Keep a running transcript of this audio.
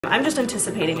I'm just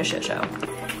anticipating a shit show.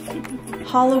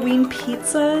 Halloween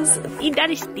pizzas. Eat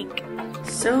that stick.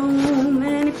 So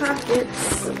many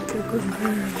pockets.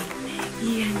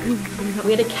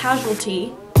 We had a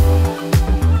casualty.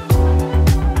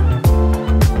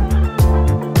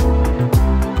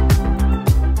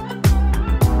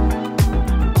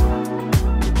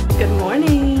 Good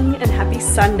morning and happy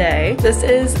Sunday. This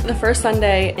is the first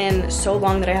Sunday in so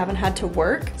long that I haven't had to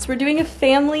work. So we're doing a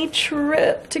family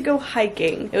trip to go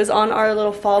hiking. It was on our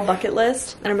little fall bucket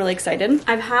list and I'm really excited.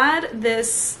 I've had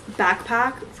this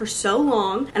backpack for so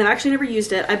long and I've actually never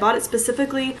used it. I bought it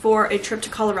specifically for a trip to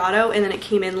Colorado and then it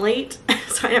came in late.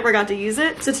 So I never got to use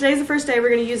it. So today's the first day we're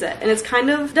gonna use it. And it's kind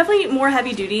of definitely more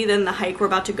heavy duty than the hike we're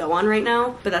about to go on right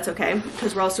now, but that's okay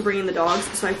because we're also bringing the dogs.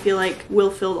 So I feel like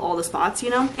we'll fill all the spots, you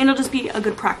know, and it'll just be a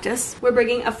good practice. We're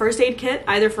bringing a first aid kit,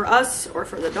 either for us or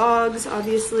for the dogs,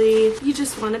 obviously. You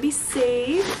just wanna be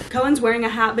safe. Cohen's wearing a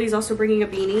hat, but he's also bringing a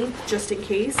beanie just in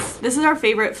case. This is our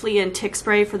favorite flea and tick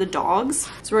spray for the dogs.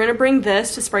 So we're gonna bring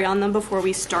this to spray on them before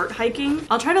we start hiking.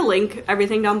 I'll try to link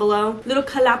everything down below. Little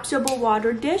collapsible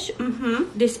water dish.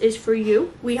 This is for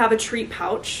you. We have a treat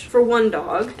pouch for one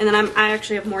dog, and then I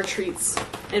actually have more treats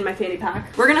in my fanny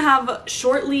pack. We're gonna have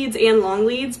short leads and long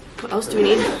leads. What else do we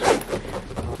need?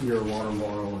 Your water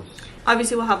bottle is...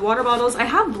 Obviously we'll have water bottles. I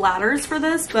have bladders for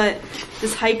this, but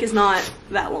this hike is not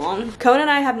that long. Kohen and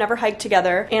I have never hiked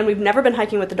together, and we've never been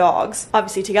hiking with the dogs,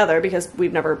 obviously together because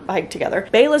we've never hiked together.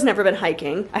 Beyla's never been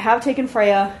hiking. I have taken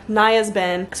Freya, Niya's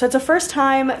been. So it's a first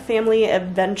time family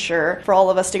adventure for all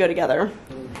of us to go together.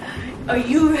 Are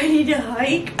you ready to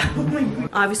hike? Oh my God.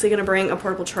 Obviously gonna bring a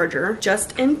portable charger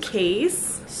just in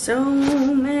case. So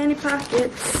many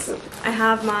pockets. I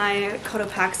have my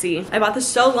Cotopaxi. I bought this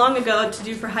so long ago to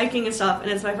do for hiking and stuff,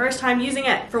 and it's my first time using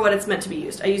it for what it's meant to be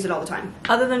used. I use it all the time.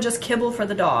 Other than just kibble for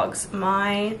the dogs,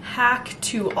 my hack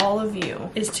to all of you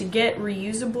is to get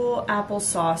reusable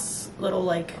applesauce little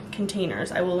like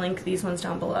containers. I will link these ones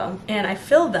down below. And I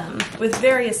fill them with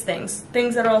various things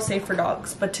that are all safe for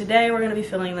dogs. But today we're gonna be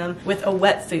filling them with a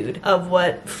wet food of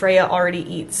what Freya already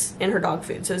eats in her dog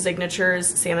food. So Signature's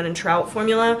salmon and trout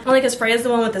formula. Only because Freya's the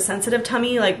one with the sensitive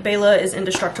tummy. Like Beyla is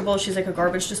indestructible. She's like a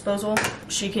garbage disposal.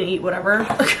 She can eat whatever.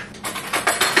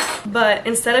 But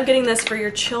instead of getting this for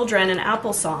your children in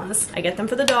applesauce, I get them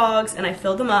for the dogs and I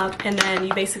fill them up, and then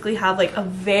you basically have like a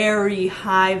very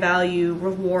high value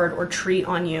reward or treat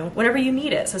on you whenever you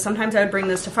need it. So sometimes I would bring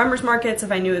this to farmers markets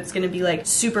if I knew it's gonna be like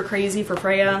super crazy for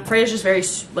Freya. Freya's just very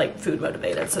like food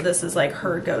motivated, so this is like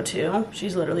her go-to.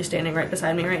 She's literally standing right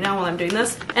beside me right now while I'm doing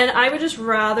this. And I would just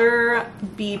rather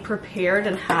be prepared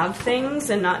and have things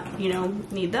and not, you know,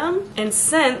 need them. And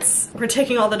since we're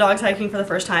taking all the dogs hiking for the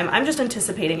first time, I'm just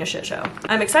anticipating a shit show.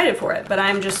 I'm excited for it, but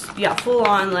I'm just, yeah, full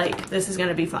on like, this is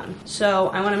gonna be fun. So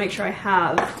I wanna make sure I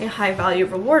have a high value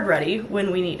reward ready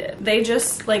when we need it. They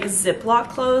just like Ziploc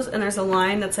close, and there's a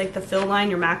line that's like the fill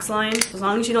line, your max line. As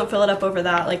long as you don't fill it up over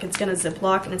that, like it's gonna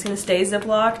Ziploc and it's gonna stay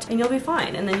Ziplocked and you'll be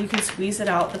fine. And then you can squeeze it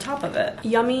out the top of it.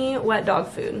 Yummy wet dog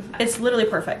food. It's literally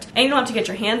perfect. And you don't have to get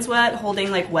your hands wet holding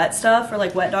like wet stuff or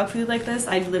like wet dog food like this.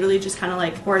 I literally just kind of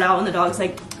like pour it out and the dog's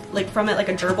like from it like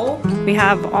a gerbil. We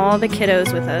have all the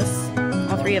kiddos with us,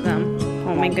 all three of them.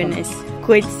 Oh my goodness.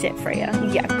 Good sit, Freya.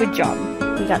 Yeah, good job.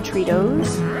 We got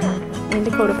Treatos and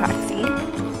the Cotopaxi.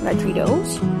 We got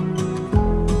Treatos.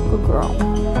 Good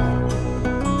girl.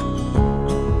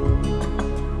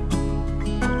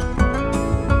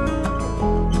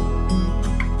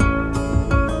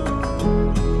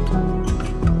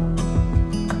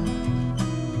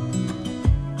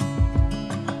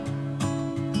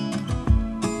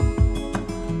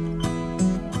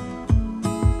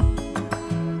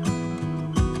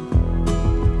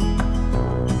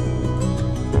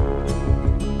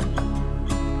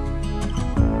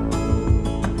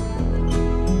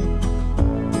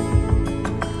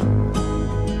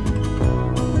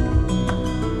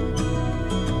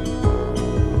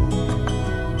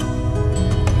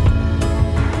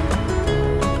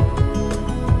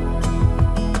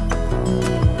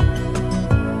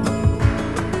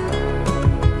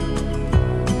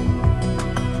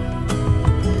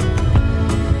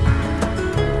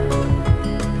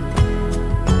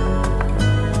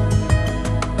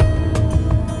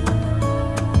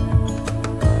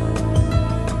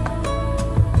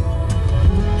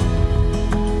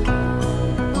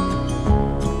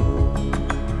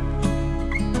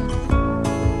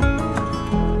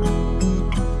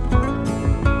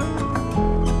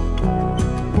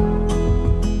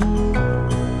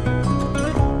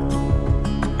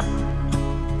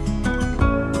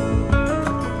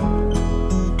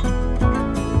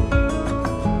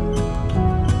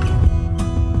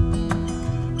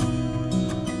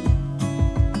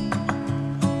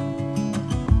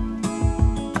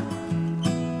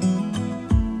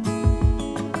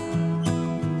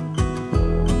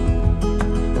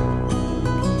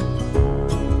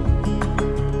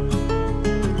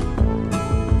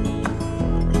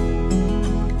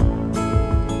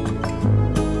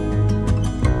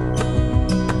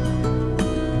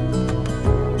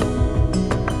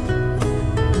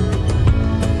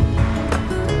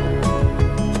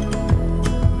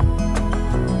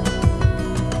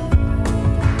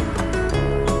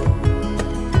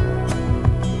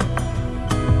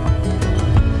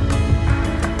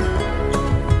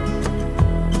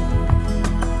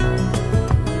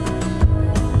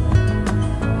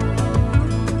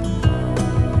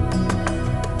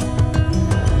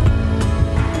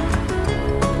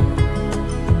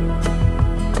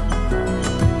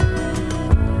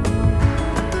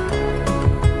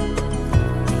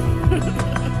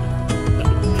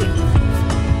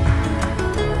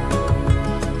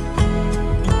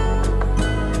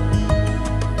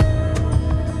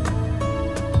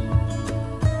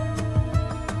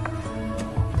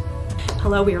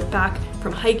 Hello, we are back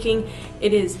from hiking.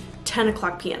 It is 10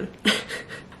 o'clock p.m.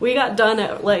 We got done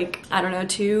at like, I don't know,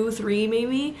 2, 3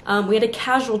 maybe. We had a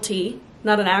casualty,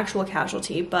 not an actual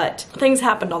casualty, but things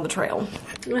happened on the trail.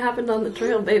 What happened on the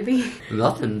trail, baby?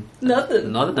 Nothing.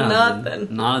 Nothing. Not a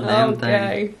Nothing. Not a damn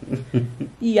Okay. thing.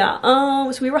 Yeah,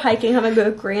 so we were hiking, having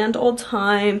a grand old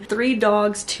time. 3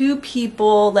 dogs, 2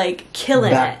 people, like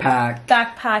killing Backpack. it.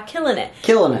 Backpack, killing it.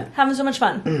 Killing it. Having so much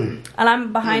fun. And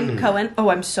I'm behind Kohen. Oh,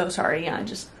 I'm so sorry. Yeah,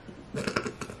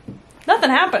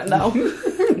 nothing happened though.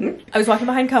 I was walking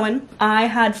behind Kohen. I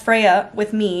had Freya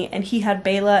with me and he had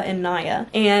Beyla and Niya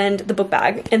and the book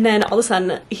bag. And then all of a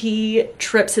sudden he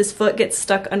trips, his foot gets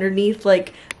stuck underneath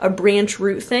like a branch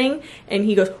root thing and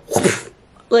he goes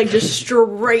like just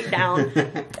straight down.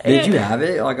 Did you have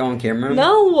it like on camera?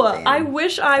 No, Damn. I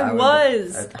wish I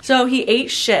was. So he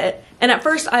ate shit. And at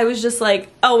first I was just like,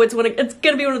 oh, it's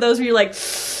gonna be one of those where you're like,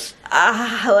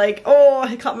 like, oh,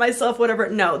 I caught myself, whatever.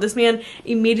 No, this man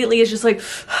immediately is just like,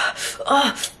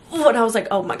 and I was like,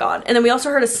 oh my God. And then we also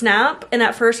heard a snap. And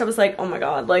at first I was like, oh my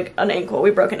God, like an ankle.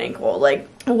 We broke an ankle. Like,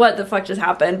 what the fuck just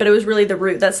happened? But it was really the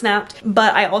root that snapped.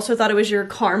 But I also thought it was your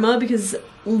karma because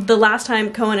the last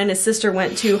time Kohen and his sister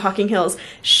went to Hocking Hills,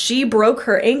 she broke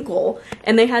her ankle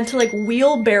and they had to like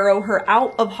wheelbarrow her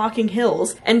out of Hocking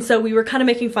Hills. And so we were kind of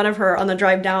making fun of her on the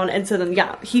drive down. And so then,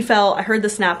 yeah, he fell. I heard the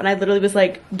snap and I literally was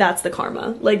like, that's the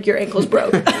karma. Like, your ankle's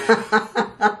broke.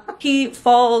 He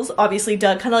falls, obviously,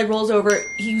 Doug kind of like rolls over.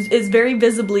 He is very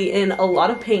visibly in a lot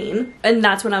of pain. And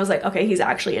that's when I was like, okay, he's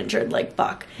actually injured, like,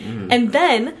 fuck. And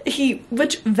then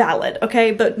which valid,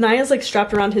 okay? But Niya's like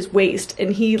strapped around his waist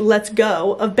and he lets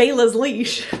go of Beyla's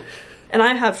leash. And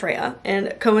I have Freya,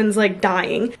 and Kohen's like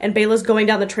dying, and Beyla's going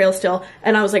down the trail still,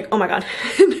 and I was like, oh my God.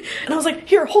 And I was like,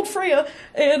 here, hold Freya.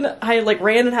 And I like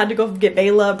ran and had to go get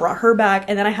Beyla, brought her back,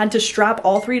 and then I had to strap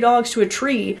all 3 dogs to a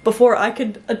tree before I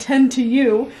could attend to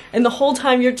you. And the whole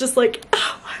time you're just like,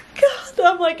 oh my God.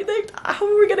 I'm like, how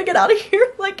are we gonna get out of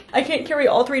here? Like, I can't carry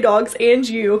all 3 dogs and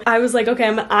you. I was like, okay,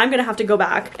 I'm gonna have to go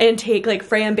back and take like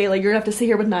Freya and Beyla. You're gonna have to sit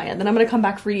here with Niya. Then I'm gonna come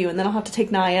back for you, and then I'll have to take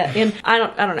Niya. And I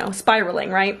don't know, spiraling,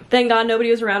 right? Thank God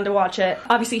nobody was around to watch it.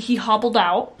 Obviously, he hobbled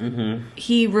out.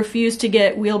 He refused to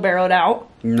get wheelbarrowed out.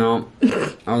 No,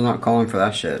 I was not calling for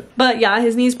that shit. But yeah,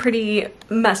 his knee's pretty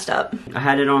messed up. I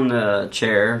had it on the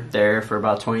chair there for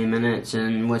about 20 minutes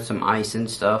and with some ice and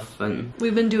stuff. And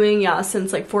we've been doing, yeah,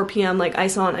 since like 4 p.m. like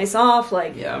ice on, ice off.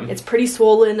 Like, yeah, it's pretty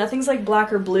swollen. Nothing's like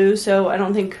black or blue, so I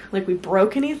don't think like we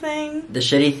broke anything. The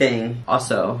shitty thing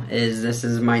also is this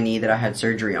is my knee that I had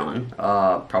surgery on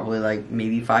probably like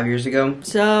maybe 5 years ago.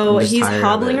 So he's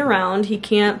hobbling around. He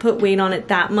can't put weight on it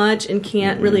that much and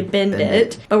can't really bend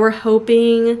it. But we're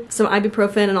hoping some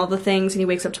ibuprofen and all the things, and he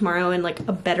wakes up tomorrow in like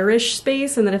a better-ish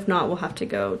space, and then if not, we'll have to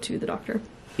go to the doctor.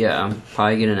 Yeah,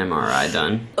 probably get an MRI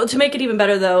done. To make it even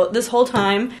better though, this whole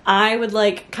time I would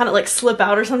like kind of like slip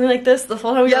out or something like this. The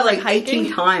whole time we were like hiking.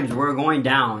 18 times we're going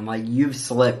down. Like, you've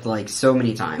slipped like so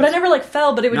many times. But I never like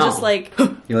fell, but it would just like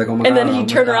you're like, oh my God. And then he'd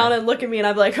turn around and look at me and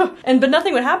I'd be like, oh. But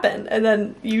nothing would happen. And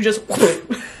then you just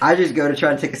I just go to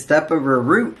try to take a step over a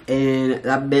root and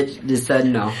that bitch just said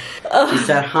no. She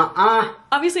said,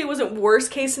 Obviously, it wasn't worst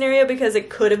case scenario because it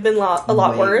could have been a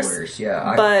lot worse.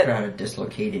 Yeah, but I tried to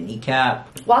dislocate a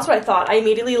kneecap. Well, that's what I thought. I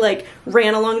immediately like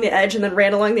ran along the edge and then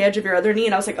ran along the edge of your other knee,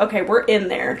 and I was like, okay, we're in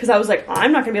there, because I was like,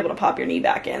 I'm not gonna be able to pop your knee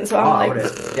back in. So I'm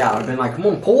like, I've been like, come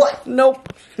on, pull it.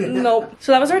 Nope, nope.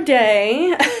 So that was our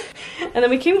day, and then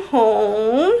we came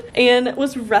home and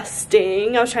was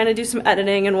resting. I was trying to do some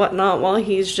editing and whatnot while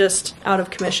he's just out of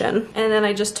commission, and then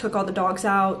I just took all the dogs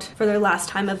out for their last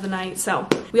time of the night. So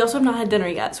we also have not had dinner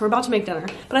yet, so we're about to make dinner.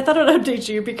 But I thought I'd update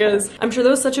you because I'm sure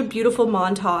there was such a beautiful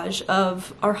montage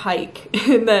of our hike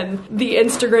and then the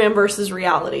Instagram versus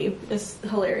reality is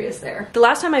hilarious there. The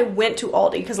last time I went to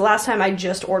Aldi, because the last time I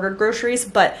just ordered groceries,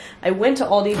 but I went to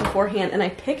Aldi beforehand and I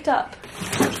picked up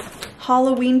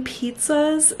Halloween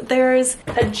pizzas. There's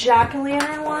a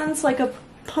jack-o'-lantern ones, like a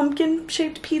pumpkin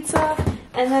shaped pizza,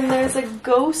 and then there's a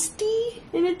ghosty,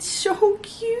 and it's so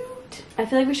cute. I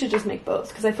feel like we should just make both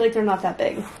because I feel like they're not that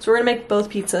big. So we're gonna make both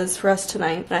pizzas for us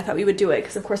tonight, and I thought we would do it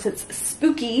because of course it's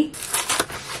spooky.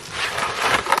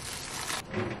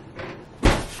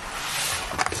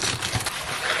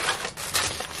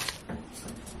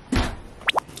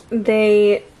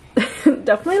 They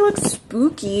definitely look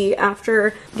spooky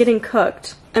after getting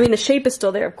cooked. I mean, the shape is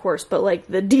still there, of course, but like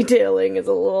the detailing is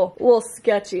a little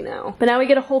sketchy now. But now we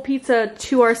get a whole pizza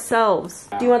to ourselves.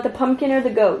 Do you want the pumpkin or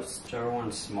the ghost? Whichever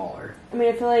one's smaller. I mean,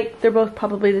 I feel like they're both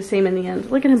probably the same in the end.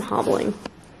 Look at him hobbling.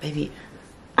 Baby,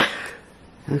 that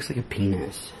looks like a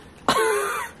penis.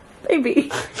 Baby,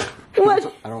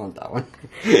 What? I don't want that one.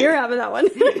 You're having that one.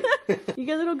 You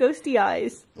get little ghosty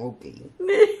eyes. Okay.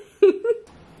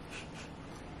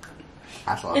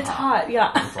 That's a lot It's hot,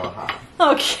 yeah. That's a lot hot.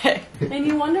 Okay. And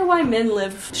you wonder why men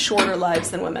live shorter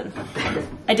lives than women.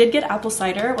 I did get apple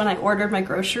cider when I ordered my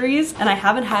groceries, and I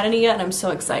haven't had any yet, and I'm so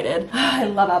excited. I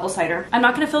love apple cider. I'm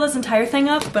not gonna fill this entire thing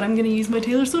up, but I'm gonna use my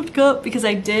Taylor Swift cup because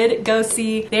I did go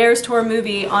see the Eras Tour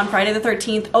movie on Friday the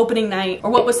 13th, opening night,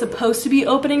 or what was supposed to be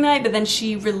opening night, but then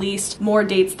she released more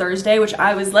dates Thursday, which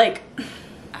I was like,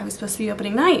 I was supposed to be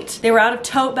opening night. They were out of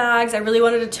tote bags. I really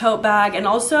wanted a tote bag. And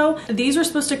also, these were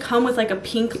supposed to come with like a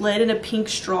pink lid and a pink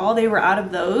straw. They were out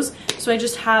of those. So I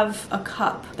just have a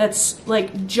cup that's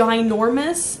like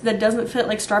ginormous that doesn't fit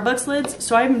like Starbucks lids.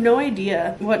 So I have no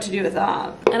idea what to do with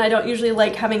that. And I don't usually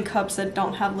like having cups that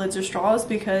don't have lids or straws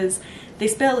because they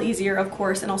spill easier, of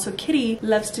course. And also Kitty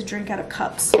loves to drink out of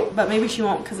cups, but maybe she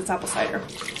won't because it's apple cider.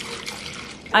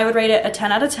 I would rate it a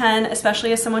 10 out of 10,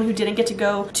 especially as someone who didn't get to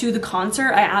go to the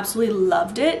concert. I absolutely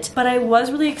loved it, but I was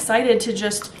really excited to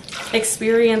just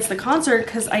experience the concert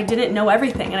because I didn't know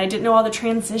everything and I didn't know all the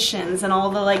transitions and all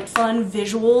the like fun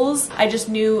visuals. I just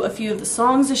knew a few of the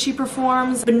songs that she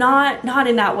performs, but not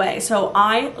in that way. So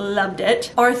I loved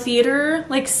it. Our theater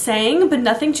like sang, but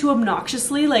nothing too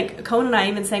obnoxiously. Like Kohen and I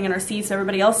even sang in our seats,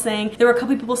 everybody else sang. There were a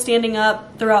couple people standing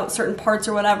up throughout certain parts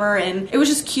or whatever, and it was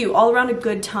just cute, all around a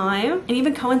good time. And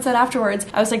even Kohen said afterwards,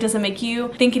 I was like, does it make you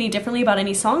think any differently about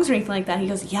any songs or anything like that? He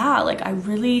goes, yeah, like I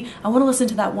want to listen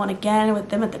to that one again with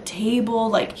them at the table.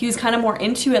 Like he was kind of more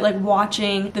into it, like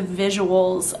watching the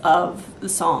visuals of the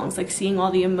songs, like seeing all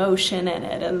the emotion in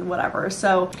it and whatever.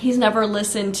 So he's never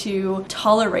listened to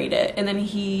Tolerate It, and then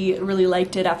he really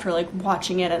liked it after like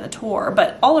watching it in the tour.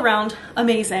 But all around,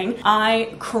 amazing.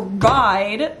 I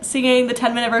cried singing the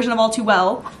 10-minute version of All Too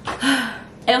Well.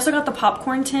 I also got the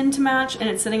popcorn tin to match, and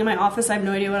it's sitting in my office. I have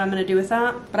no idea what I'm gonna do with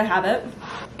that, but I have it.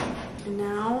 And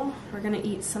now we're gonna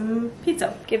eat some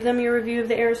pizza. Give them your review of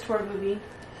the Eras Tour movie.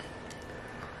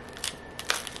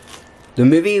 The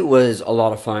movie was a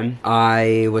lot of fun.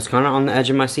 I was kind of on the edge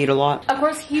of my seat a lot. Of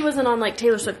course, he wasn't on like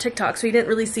Taylor Swift TikTok, so he didn't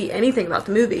really see anything about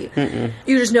the movie.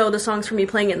 You just know the songs from me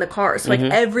playing it in the car, so like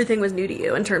everything was new to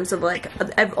you in terms of like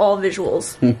all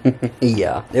visuals.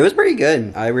 Yeah, it was pretty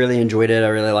good. I really enjoyed it. I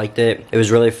really liked it. It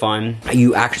was really fun.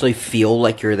 You actually feel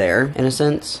like you're there in a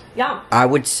sense. Yeah. I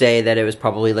would say that it was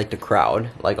probably like the crowd.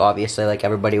 Like obviously like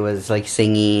everybody was like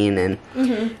singing and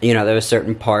you know, there was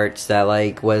certain parts that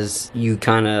like was you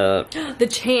kind of the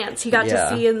chants he got to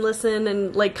see and listen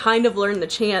and like kind of learn the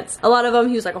chants. A lot of them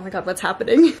he was like, oh my god, what's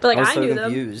happening? But like I knew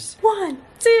confused. Them. 1,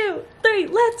 2, 3,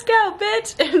 let's go,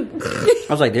 bitch.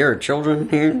 I was like, there are children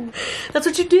here. That's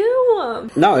what you do.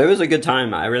 No, it was a good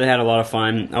time. I really had a lot of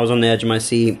fun. I was on the edge of my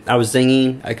seat. I was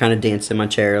singing. I kind of danced in my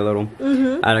chair a little.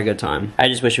 I had a good time. I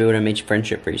just wish we would have made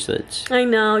friendship bracelets. I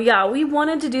know. Yeah, we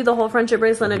wanted to do the whole friendship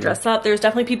bracelet and dress up. There's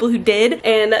definitely people who did,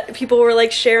 and people were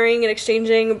like sharing and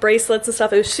exchanging bracelets and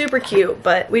stuff. It was super cute,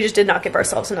 but we just did not give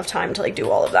ourselves enough time to like do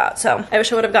all of that. So I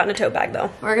wish I would have gotten a tote bag though.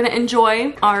 We're gonna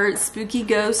enjoy our spooky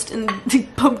ghost and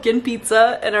pumpkin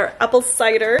pizza and our apple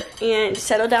cider and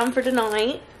settle down for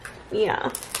tonight.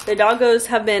 Yeah, the doggos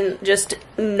have been just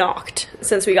knocked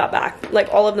since we got back.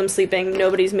 Like all of them sleeping,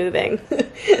 nobody's moving.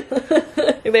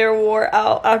 They were wore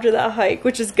out after that hike,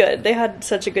 which is good. They had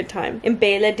such a good time. And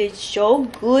Beyla did so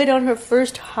good on her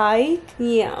first hike.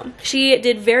 Yeah. She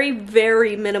did very,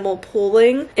 very minimal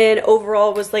pulling and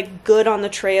overall was like good on the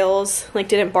trails. Like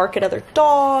didn't bark at other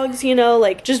dogs, you know,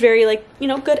 like just very like, you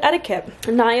know, good etiquette.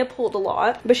 Niya pulled a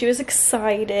lot, but she was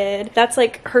excited. That's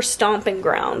like her stomping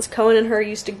grounds. Kohen and her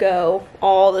used to go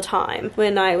all the time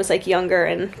when I was like younger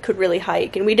and could really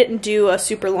hike. And we didn't do a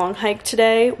super long hike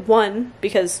today. One,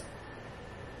 because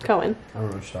Kohen. I don't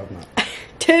know what you're talking about.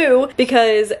 2,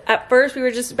 because at first we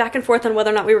were just back and forth on whether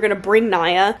or not we were going to bring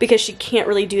Niya because she can't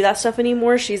really do that stuff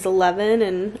anymore. She's 11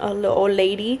 and a little old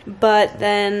lady. But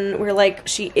then we're like,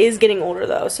 she is getting older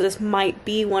though, so this might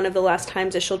be one of the last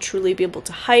times that she'll truly be able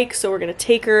to hike. So we're going to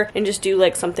take her and just do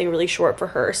like something really short for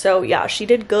her. So yeah, she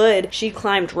did good. She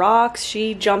climbed rocks.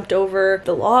 She jumped over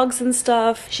the logs and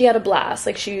stuff. She had a blast.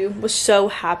 Like she was so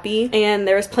happy. And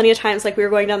there was plenty of times like we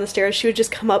were going down the stairs, she would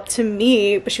just come up to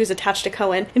me, but she was attached to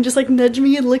Kohen, and just like nudge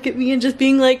me and look at me and just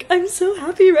being like, I'm so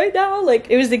happy right now. Like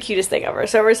it was the cutest thing ever.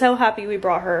 So we're so happy we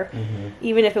brought her,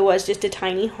 even if it was just a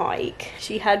tiny hike.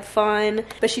 She had fun,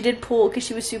 but she did pull because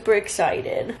she was super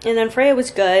excited. And then Freya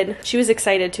was good. She was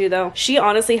excited too though. She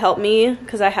honestly helped me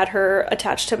because I had her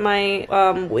attached to my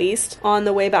waist on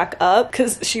the way back up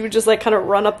because she would just like kind of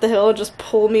run up the hill and just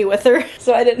pull me with her.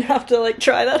 So I didn't have to like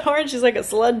try that hard. She's like a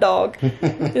sled dog.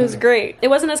 It was great. It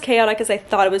wasn't as chaotic as I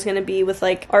thought it was going to be with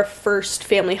like our first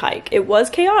family hike. It was was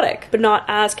chaotic, but not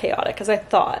as chaotic as I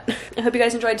thought. I hope you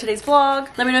guys enjoyed today's vlog.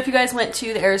 Let me know if you guys went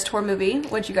to the Eras Tour movie,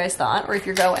 what you guys thought, or if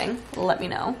you're going, let me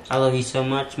know. I love you so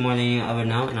much, more than you ever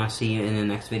know, and I'll see you in the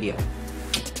next video.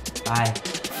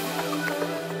 Bye.